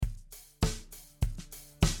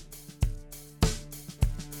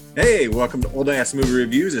Hey, welcome to Old Ass Movie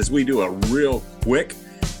Reviews as we do a real quick,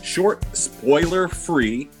 short,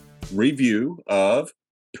 spoiler-free review of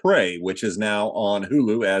Prey, which is now on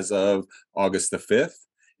Hulu as of August the 5th.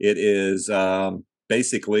 It is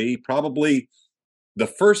basically probably the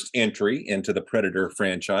first entry into the Predator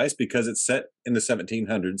franchise because it's set in the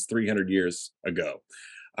 1700s, 300 years ago.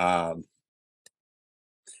 Um,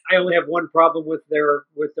 I only have one problem with their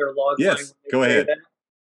log line yes, when they go say ahead. that.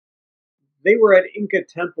 They were at Inca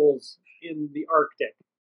temples in the Arctic. Uh,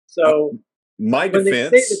 So my when they say that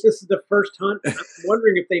defense, this is the first hunt, I'm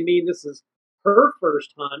wondering if they mean this is her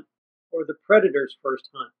first hunt or the predator's first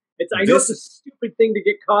hunt. I know it's a this stupid thing to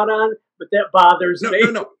get caught on, but that bothers No, no,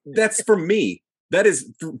 me. no. That's for me. That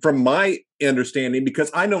is from my understanding because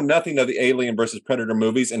I know nothing of the Alien versus Predator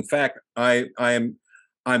movies. In fact, I'm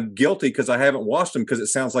guilty because I haven't watched them because it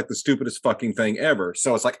sounds like the stupidest fucking thing ever.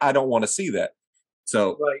 So it's like I don't want to see that.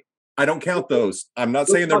 So Right. I don't We'll, count we'll, those. I'm not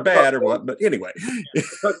we'll saying they're talk about bad or those. what, but anyway. Yeah,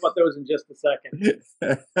 we'll talk about those in just a second.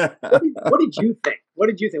 What did you think? What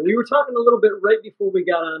did you think? We were talking a little bit right before we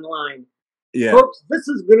got online. Yeah. Folks, this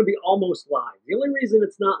is going to be almost live. The only reason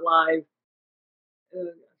it's not live, uh,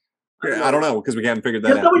 I don't Yeah, know I don't why. know because we haven't figured that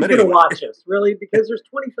Because out. nobody's But going to anyway, watch us, really, because there's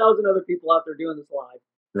 20,000 other people out there doing this live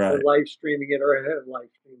or right. live streaming it or have live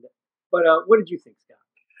streamed it. But what did you think, Scott?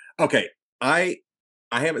 Okay. I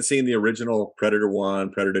haven't seen the original Predator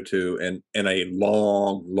 1, Predator 2 in a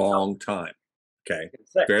long, Oh, long time. I Okay. was going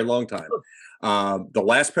to say. Very long time. Oh, The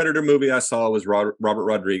last Predator movie I saw was Robert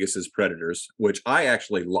Rodriguez's Predators, which I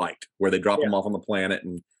actually liked, where they drop yeah, them off on the planet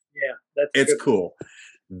and yeah, that's a it's good one. cool.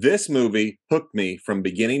 This movie hooked me from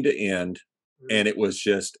beginning to end, Mhm. and it was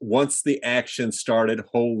just once the action started,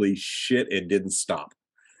 holy shit, it didn't stop.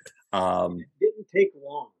 And Um, it didn't take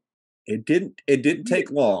long. it didn't To me, take it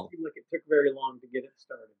didn't long. seem like it took very long to get it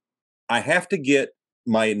started. I have to get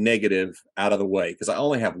my negative out of the way because I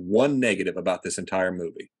only have one negative about this entire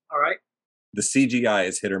movie. All right. The CGI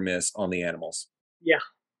is hit or miss on the animals. Yeah.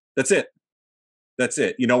 That's it. That's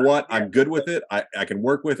it. You know what? Yeah. I'm good with it. I can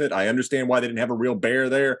work with it. I understand why they didn't have a real bear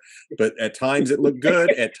there, but at times it looked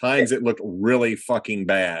good. At times it looked really fucking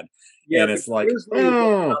bad. Yeah. And The it's like, grizzly is what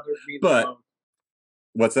oh, bothered me the but most.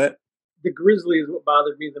 what's that? The grizzly is what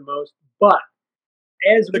bothered me the most. But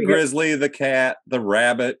as The we have grizzly, the cat, the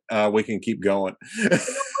rabbit. We can keep going. you know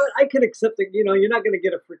what? I can accept it. You're not going to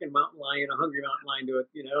get a freaking mountain lion, a hungry mountain lion to it.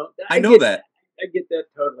 I I know get that. that. I get that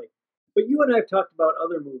totally. But you and I have talked about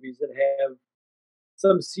other movies that have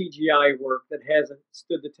some CGI work that hasn't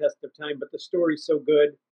stood the test of time, but the story's so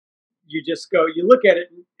good, you look at it,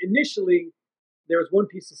 and initially, there was one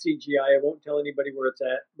piece of CGI. I won't tell anybody where it's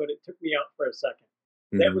at, but it took me out for a second.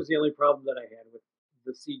 That Mhm. was the only problem that I had with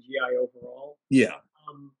the CGI overall. Yeah.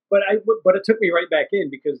 But it took me right back in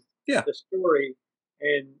because Yeah. the story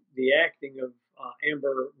and the acting of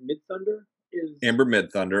Amber Midthunder is Amber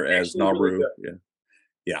Mid Thunder as actually really Naru. good.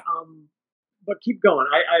 Yeah. Yeah. But keep going.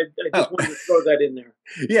 I Oh, just wanted to throw that in there.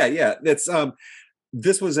 yeah. Yeah. That's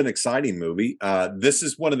this was an exciting movie. This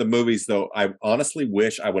is one of the movies, though, I honestly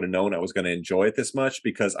wish I would have known I was going to enjoy it this much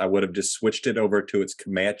because I would have just switched it over to its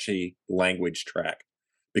Comanche language track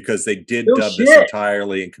because they did No dub this shit.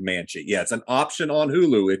 entirely in Comanche. Yeah, it's an option on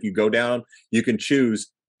Hulu. If you go down, you can choose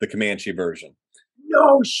the Comanche version.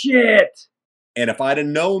 No shit. And if I'd have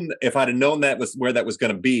known that was where that was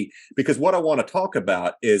going to be, because what I want to talk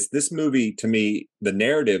about is this movie. To me, the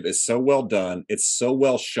narrative is so well done. It's so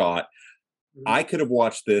well shot. Mhm. I could have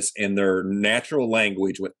watched this in their natural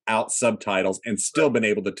language without subtitles and still Right. been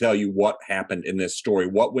able to tell you what happened in this story,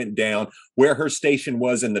 what went down, where her station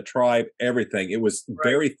was in the tribe, everything. It was Right.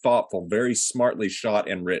 very thoughtful, very smartly shot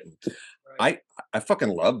and written. Right. I I fucking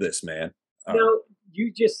love this, man. Um, Now,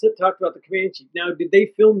 you just talked about the Comanche. Now, did they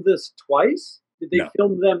film this twice? Did they no,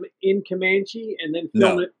 film them in Comanche and then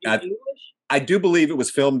film no. it in English? I do believe it was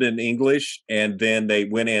filmed in English and then they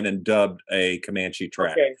went in and dubbed a Comanche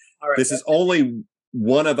track. Okay. All right. This is only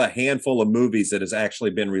one of a handful of movies that has actually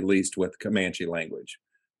been released with Comanche language,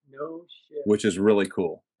 No shit. which is really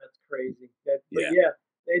cool. That's crazy. But Yeah.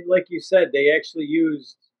 yeah, like you said, they actually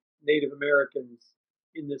used Native Americans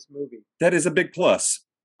in this movie. That is a big plus.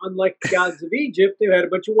 Unlike Gods of Egypt, they had a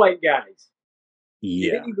bunch of white guys. They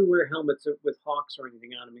Yeah. didn't even wear helmets with hawks or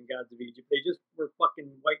anything on them in Gods of Egypt. They just were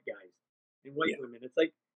fucking white guys and white Yeah. women. It's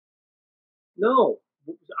like, no,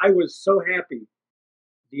 I was so happy.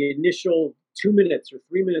 The initial 2 minutes or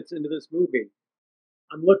 3 minutes into this movie,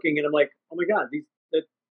 I'm looking and I'm like, oh my god, these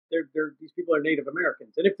people are Native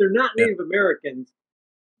Americans, and if they're not Yeah. Native Americans,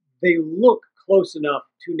 they look close enough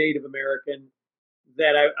to Native American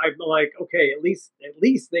that I'm like, okay, at least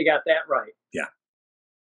they got that right. Yeah.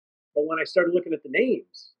 But when I started looking at the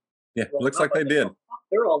names, Yeah, growing looks up, like I they think, did. oh, fuck,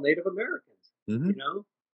 they're all Native Americans, Hmm. you know?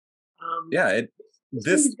 Um, Yeah, this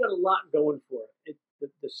this movie's got a lot going for it.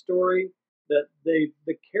 The story, the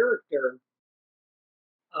character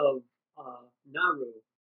of Naru,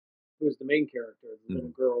 who is the main character, the little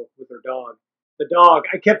Mhm. girl with her dog. The dog.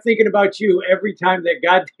 I kept thinking about you every time that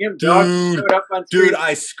goddamn dog dude, showed up on dude, screen.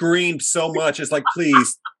 I screamed so much. It's like,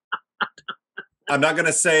 please, I'm not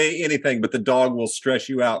gonna say anything, but the dog will stress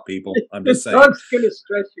you out, people. I'm The just saying. dog's gonna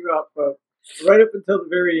stress you out, folks. Right up until the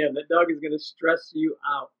very end, that dog is gonna stress you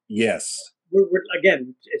out. Yes. We're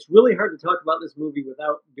again, it's really hard to talk about this movie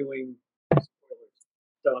without doing spoilers.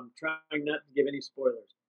 So I'm trying not to give any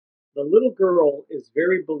spoilers. The little girl is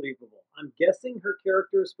very believable. I'm guessing her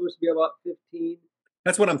character is supposed to be about 15.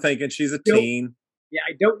 That's what I'm thinking. She's a Don't, teen. yeah,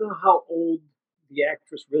 I don't know how old the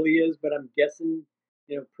actress really is, but I'm guessing,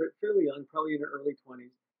 fairly young, probably in her early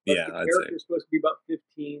 20s. But Yeah, the I'd say. character is supposed to be about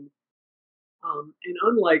 15. And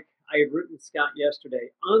unlike I had written Scott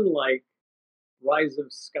yesterday, unlike Rise of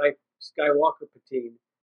Skywalker Patine,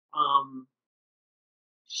 um,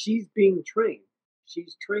 she's being trained.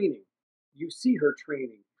 She's training. You see her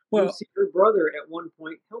training. You Well, see her brother at one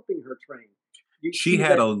point helping her train. You she see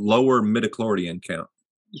had that. a lower midichlorian count.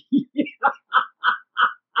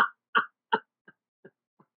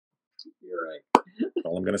 You're right. That's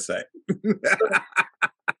all I'm gonna say.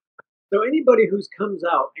 So anybody who's comes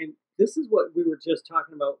out, and this is what we were just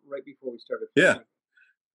talking about right before we started Yeah. filming.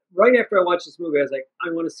 Right after I watched this movie, I was like,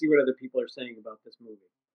 I want to see what other people are saying about this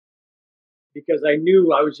movie. Because I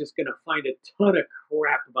knew I was just going to find a ton of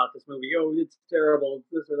crap about this movie. Oh, it's terrible,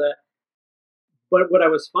 this or that. But what I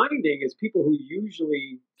was finding is people who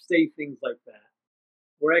usually say things like that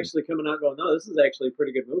were actually coming out going, no, this is actually a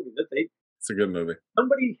pretty good movie. That It's a good movie.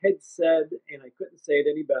 somebody had said, and I couldn't say it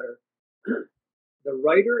any better, the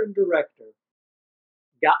writer and director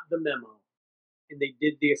got the memo and they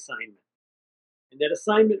did the assignment. And that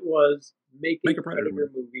assignment was make Make a a Predator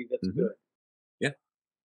Predator movie that's Mhm. good. Yeah.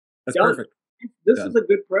 That's Done. perfect. This Done. is a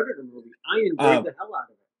good Predator movie. I enjoyed the hell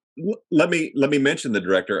out of it. Let me mention the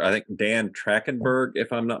director. I think Dan Trachtenberg,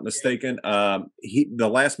 if I'm not mistaken. The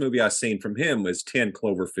last movie I seen from him was 10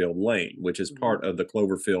 Cloverfield Lane, which is part of the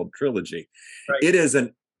Cloverfield trilogy. Right. It is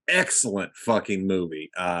an excellent fucking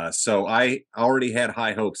movie. So I already had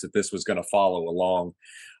high hopes that this was going to follow along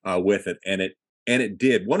with it, and it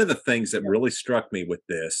did. One of the things that really struck me with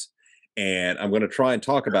this, and I'm going to try and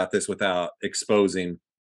talk about this without exposing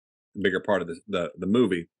the bigger part of the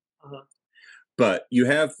movie. Uh-huh. But you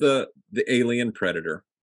have the alien predator,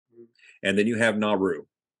 and then you have Naru.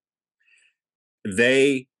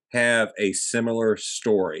 They have a similar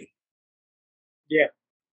story. Yeah.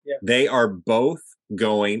 Yeah. They are both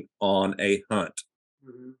going on a hunt.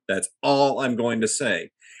 Mhm. That's all I'm going to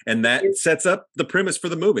say. And that sets up the premise for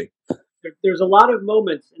the movie. There's a lot of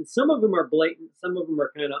moments, and some of them are blatant, some of them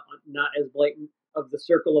are kind of not as blatant, of the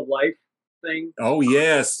circle of life thing. Oh,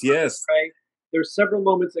 yes, yes. Right? There's several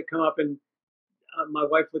moments that come up, and my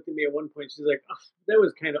wife looked at me at one point. She's like, oh, that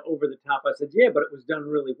was kind of over the top. I said, yeah, but it was done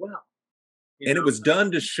really well. And it was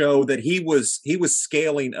done to show that he was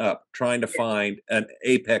scaling up, trying to find an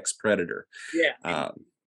apex predator. Yeah.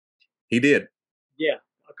 He did. Yeah,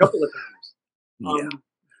 a couple of times. Yeah.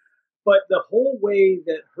 But the whole way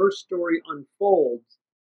that her story unfolds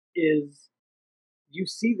is you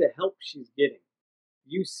see the help she's getting.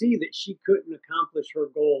 You see that she couldn't accomplish her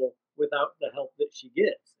goal without the help that she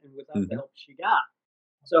gets and without the help she got.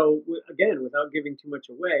 So, again, without giving too much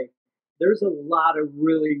away, there's a lot of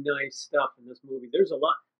really nice stuff in this movie. There's a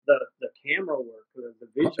lot. The camera work, the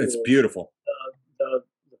visuals, It's beautiful. the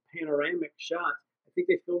panoramic shots. I think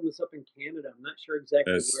they filmed this up in Canada. I'm not sure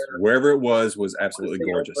exactly where. Wherever it was absolutely I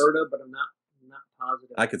wanna say gorgeous. Alberta, but I'm not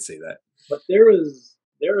positive. I could see that. But there is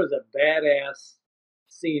a badass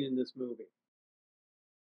scene in this movie.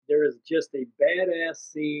 There is just a badass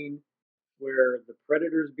scene where the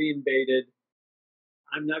predator's being baited.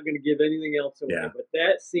 I'm not going to give anything else away, but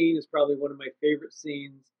that scene is probably one of my favorite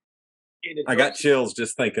scenes. And I got chills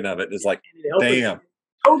just thinking of it. It's like, damn. It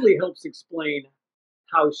totally helps explain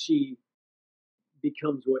how she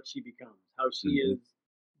becomes what she becomes, how she is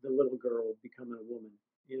the little girl becoming a woman,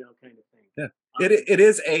 kind of thing. Yeah, it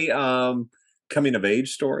is a coming of age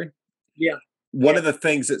story. Yeah. One of the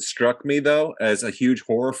things that struck me though, as a huge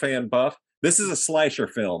horror fan buff, this is a slasher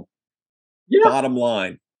film. Yeah. Bottom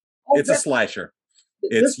line, it's a slasher.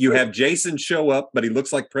 It's you have Jason show up, but he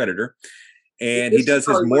looks like Predator, and he does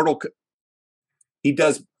his He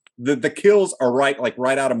does the kills are right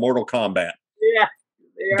out of Mortal Kombat. Yeah.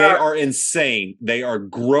 They are insane. They are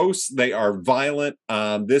gross. They are violent.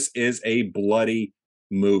 This is a bloody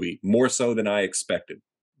movie, more so than I expected.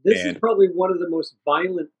 This is And probably one of the most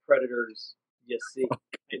violent predators you see,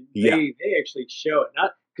 and yeah, they actually show it.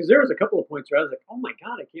 Not because there was a couple of points where I was like, "Oh my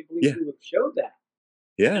god, I can't believe yeah, Hulu showed that,"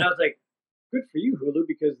 and yeah, I was like, "Good for you, Hulu,"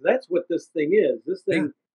 because that's what this thing is. This yeah.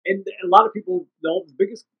 thing, and a lot of people, the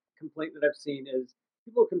biggest complaint that I've seen is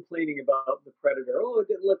people complaining about the Predator. Oh, it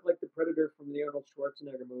didn't look like the Predator from the Arnold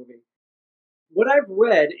Schwarzenegger movie. What I've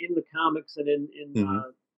read in the comics and Hmm.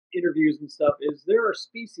 interviews and stuff is there are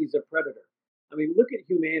species of predator. I mean, look at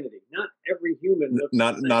humanity. Not every human looks the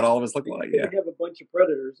Not same. all of us look So you like. can Yeah, have a bunch of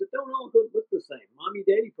predators that don't all look the same. Mommy,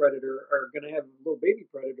 daddy predator are going to have a little baby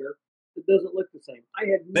predator that doesn't look the same. I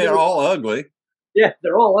had they are no. all ugly. Yeah,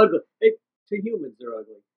 they're all ugly. Hey, to humans, they're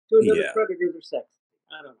ugly. To another Yeah, predator, they're sexy.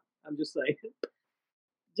 I don't know. I'm just saying.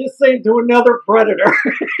 Just saying to another predator.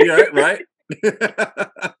 yeah, right.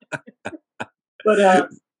 But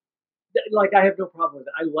like I have no problem with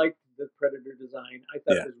it. I liked the Predator design. I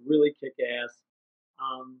thought it Yeah, was really kick ass.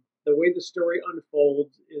 The way the story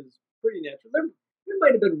unfolds is pretty natural. There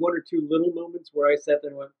might have been one or two little moments where I sat there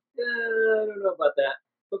and went, I don't know about that.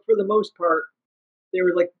 But for the most part, they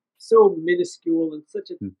were like so minuscule and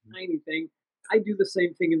such a mhm, tiny thing. I do the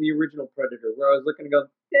same thing in the original Predator where I was looking and go,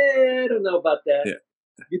 I don't know about that. yeah,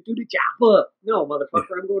 Get to the chopper. No, yeah.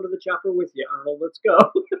 motherfucker, I'm going to the chopper with you, Arnold. Let's go.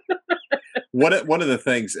 One of the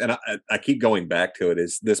things, and I keep going back to it,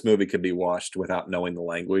 is this movie could be watched without knowing the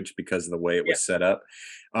language because of the way it Yeah. was set up.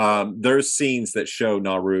 Right. There's scenes that show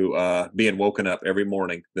Naru being woken up every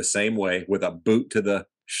morning the same way with a boot to the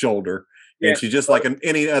shoulder, and Yeah. she's just like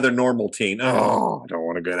any other normal teen. Oh, I don't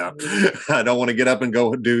want to get up. Mhm. I don't want to get up and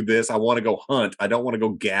go do this. I want to go hunt. I don't want to go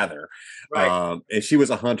gather. Right. And she was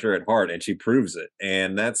a hunter at heart, and she proves it.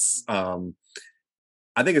 And that's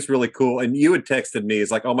I think it's really cool. And you had texted me,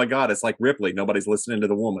 it's like, oh my God, it's like Ripley. Nobody's listening to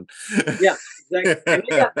the woman. Yeah, exactly. And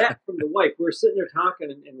I got that from the wife. We were sitting there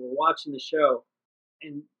talking and we're watching the show,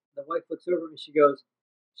 and the wife looks over and she goes,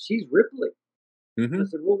 "She's Ripley." I Hmm.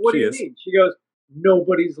 said, "Well, what do She you is. mean?" She goes,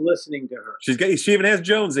 "Nobody's listening to her." She even has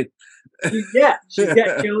Jonesy. Yeah, she's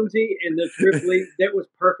got Jonesy and this Ripley. That was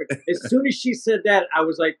perfect. As soon as she said that, I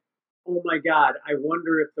was like, "Oh my god! I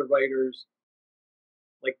wonder if the writers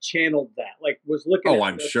like channeled that, like was looking Oh, at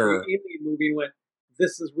I'm the sure. Alien movie and went,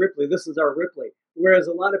 "This is Ripley. This is our Ripley." Whereas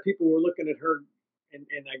a lot of people were looking at her, and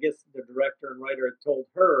I guess the director and writer had told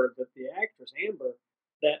her that the actress Amber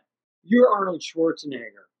that you're Arnold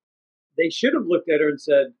Schwarzenegger. They should have looked at her and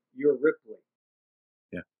said, "You're Ripley."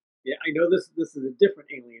 Yeah. Yeah, I know this is a different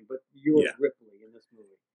alien, but you're Yeah. Ripley in this movie,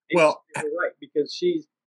 and Well, they were right because she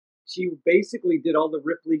basically did all the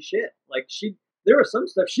Ripley shit. Like there was some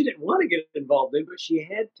stuff she didn't want to get involved in, but she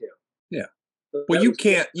had to. yeah. So Well, that was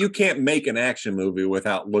cool. you can't make an action movie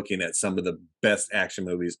without looking at some of the best action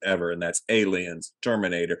movies ever, and that's Aliens,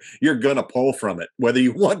 Terminator. You're gonna pull from it, whether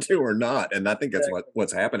you want to or not. And I think that's Exactly.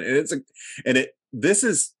 what's happening. And this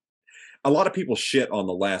is a lot of people shit on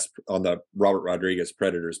the Robert Rodriguez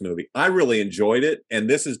Predators movie. I really enjoyed it, and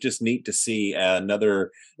this is just neat to see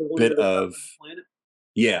another The one bit where they're stuck of on the planet.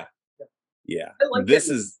 yeah, Yeah. yeah. I like that This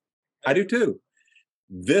movie. is I I do do. too.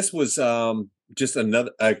 This was just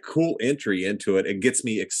another a cool entry into it. It gets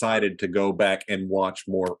me excited to go back and watch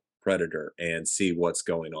more Predator and see what's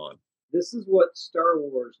going on. This is what Star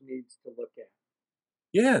Wars needs to look at.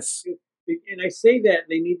 Yes. And I say that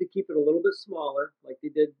they need to keep it a little bit smaller, like they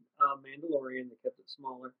did Mandalorian. They kept it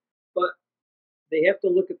smaller, but they have to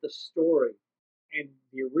look at the story and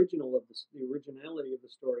the originality of the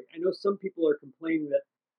story. I know some people are complaining that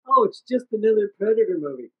oh, it's just another Predator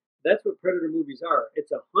movie. That's what Predator movies are.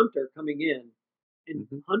 It's a hunter coming in and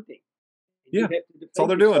Mhm. hunting, and you Yeah. have to That's all defend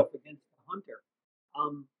they're doing. yourself against the hunter.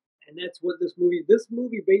 And that's what this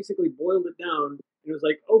movie basically boiled it down. And it was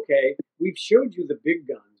like, okay, we've showed you the big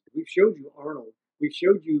guns. We've showed you Arnold. We've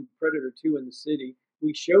showed you Predator 2 in the city.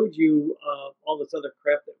 We showed you all this other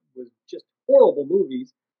crap that was just horrible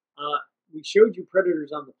movies. Uh, we showed you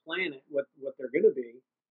predators on the planet, what they're going to be.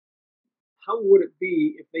 How would it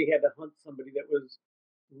be if they had to hunt somebody that was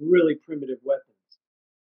really primitive weapons?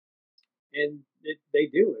 And they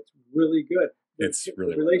do. It's really good. It's The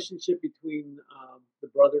really well done. relationship between the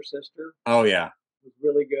brother sister Oh yeah. was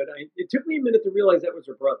really good. It took me a minute to realize that was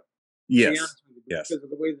her brother. To be Yes. honest with you, Yes. because of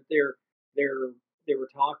the way that they're they were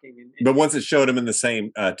talking But and once it showed him in the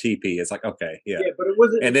same TP, it's like, okay, yeah. yeah, but it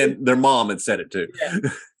wasn't. And then their mom had said it too. Yeah,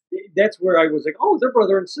 that's where I was like, oh, they're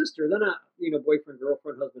brother and sister. They're not boyfriend,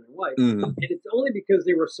 girlfriend, husband, and wife. Mhm. And it's only because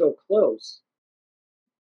they were so close,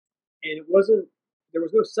 and it wasn't. There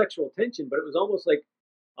was no sexual tension, but it was almost like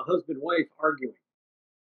a husband wife arguing.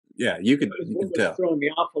 Yeah, It was you what can was tell. throwing me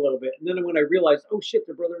off a little bit. And then when I realized, oh shit,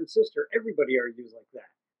 they're brother and sister. Everybody argues like that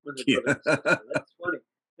when they're brother and sister. Yeah. That's funny.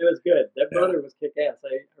 It was good. That Yeah. brother was kick ass.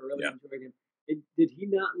 I really Yeah. enjoyed him. Did he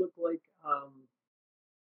not look like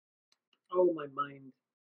oh my mind,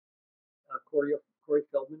 Corey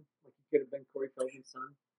Feldman? Like he could have been Corey Feldman's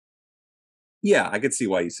son. Yeah, I could see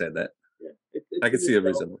why you said that. Yeah, I it's could in see his a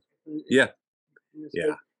belt. resemblance. Yeah,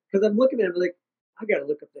 yeah. Because I'm looking at him like I got to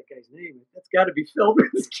look up that guy's name. That's got to be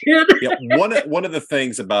Feldman's kid. Yeah, one of the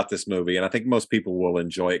things about this movie, and I think most people will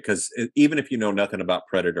enjoy it because even if you know nothing about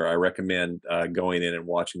Predator, I recommend going in and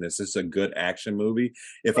watching this. This is a good action movie.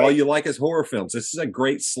 If all Right. you like is horror films, this is a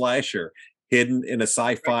great slasher hidden in a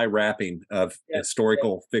sci-fi wrapping of Yeah,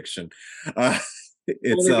 historical fiction. Uh,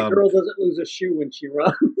 it's Only the girl doesn't lose a shoe when she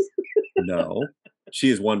runs. no, she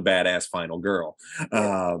is one badass final girl.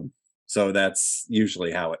 Right. So that's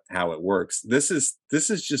usually how it works. This is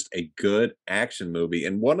just a good action movie,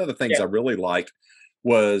 and one of the things Yeah. I really liked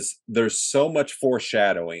was there's so much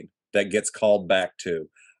foreshadowing that gets called back to.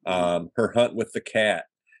 Her hunt with the cat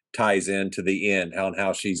ties into the end,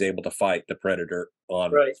 how she's able to fight the predator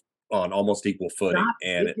Right. on almost equal footing, Stop.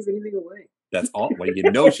 and Can't give anything away. that's all. Well, you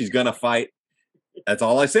know she's gonna fight. That's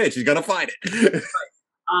all I said. She's gonna fight it.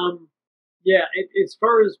 Yeah. As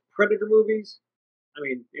far as Predator movies, I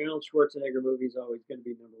mean, Arnold Schwarzenegger movie is always going to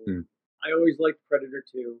be number one. Mm. I always liked Predator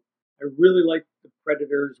 2. I really like the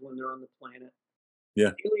Predators when they're on the planet.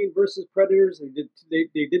 Yeah. Alien versus Predators, they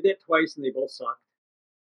did that twice and they both sucked.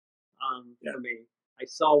 Yeah. For me, I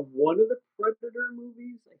saw one of the Predator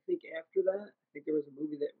movies. I think after that, I think there was a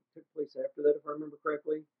movie that took place after that, if I remember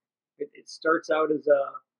correctly. It starts out as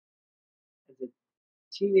a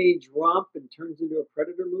teenage romp and turns into a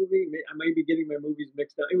Predator movie. I might be getting my movies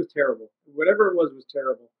mixed up. It was terrible. Whatever it was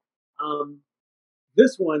terrible.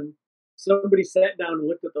 This one, somebody sat down and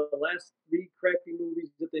looked at the last 3 crappy movies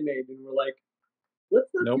that they made and were like, let's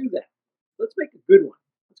not Nope. do that. Let's make a good one.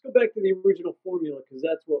 Let's go back to the original formula because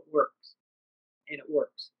that's what works. And it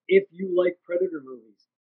works. If you like Predator movies,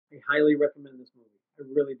 I highly recommend this movie. I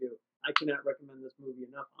really do. I cannot recommend this movie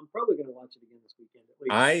enough. I'm probably going to watch it again this weekend at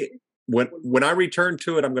least. When I return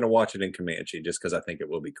to it, I'm going to watch it in Comanche just because I think it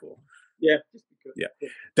will be cool. Yeah, just because. Yeah,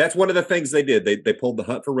 that's one of the things they did. They pulled the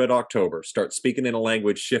Hunt for Red October, start speaking in a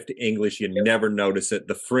language, shift to English. You never notice it.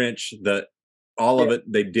 The French, all of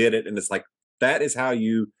it, they did it, and it's like that is how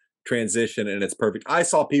you transition, and it's perfect. I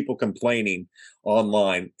saw people complaining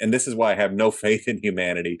online, and this is why I have no faith in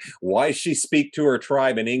humanity. Why she speak to her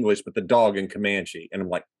tribe in English, but the dog in Comanche? And I'm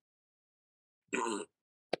like.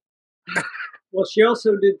 Well, she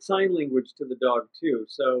also did sign language to the dog too.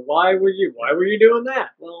 So why were you doing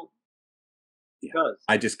that? Well, because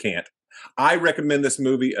I just can't. I recommend this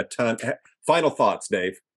movie a ton. Final thoughts,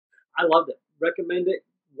 Dave. I loved it. Recommend it.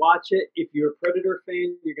 Watch it. If you're a Predator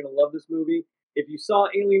fan, you're gonna love this movie. If you saw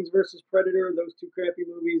Aliens versus Predator, those 2 crappy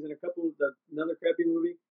movies, and another crappy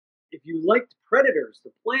movie, if you liked Predators,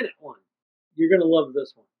 the Planet one, you're gonna love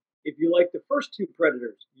this one. If you like the first 2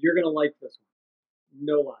 Predators, you're gonna like this one.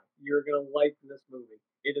 No lie. You're gonna like this movie.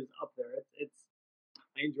 It is up there.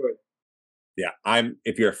 I enjoyed it. Yeah,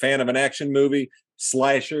 if you're a fan of an action movie,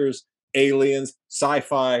 slashers, aliens,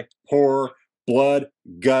 sci-fi, horror, blood,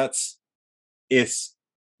 guts, it's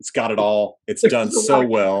got it all. It's done so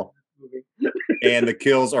well. And the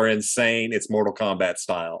kills are insane. It's Mortal Kombat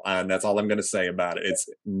style. And that's all I'm going to say about it. It's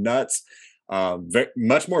nuts.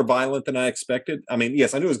 Much more violent than I expected. I mean,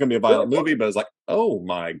 yes, I knew it was going to be a violent movie, but I was like, oh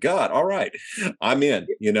my God. All right. I'm in,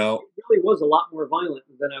 It really was a lot more violent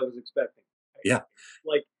than I was expecting. Yeah.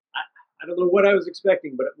 Like, I don't know what I was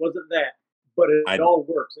expecting, but it wasn't that. But it all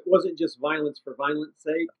works. It wasn't just violence for violence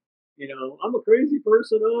sake. I'm a crazy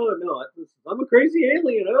person. Oh, no. I'm a crazy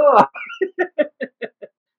alien. Oh.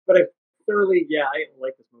 But I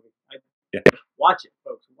like this movie. Watch it,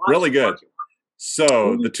 folks. Really good. So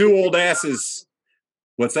Hulu the 2 old asses.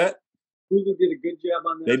 What's that? Hulu did a good job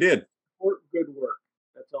on that. They did. Support good work.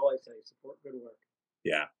 That's all I say. Support good work.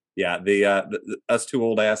 Yeah. Yeah. The us 2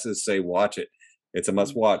 old asses say watch it. It's a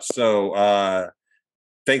must watch. So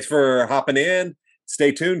thanks for hopping in.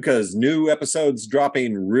 Stay tuned because new episodes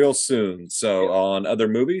dropping real soon. So on other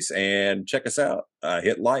movies, and check us out.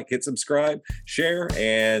 Hit like, hit subscribe, share,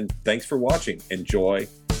 and thanks for watching. Enjoy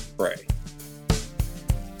Prey.